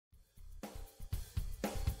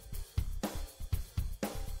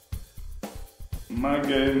My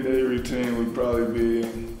game day routine would probably be,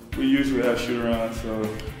 we usually have shoot around, so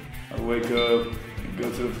I wake up and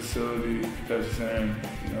go to the facility, Pepsi Center, and,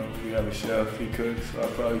 you know, we have a chef, he cooks, so I'll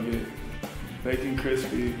probably get bacon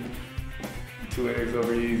crispy, 2 eggs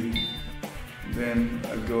over easy. Then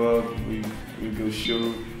I go up, we go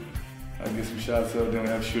shoot, I get some shots up, then we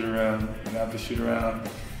have shoot around, and after shoot around,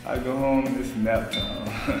 I go home, it's nap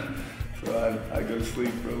time. So I go to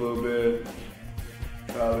sleep for a little bit.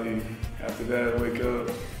 Probably after that, I wake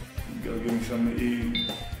up, go get me something to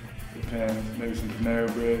eat. Depends, maybe some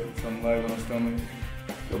Panera bread, something light on my stomach.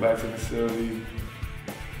 Go back to the facility,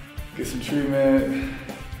 get some treatment,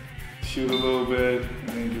 shoot a little bit, and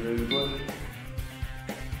then get ready to play.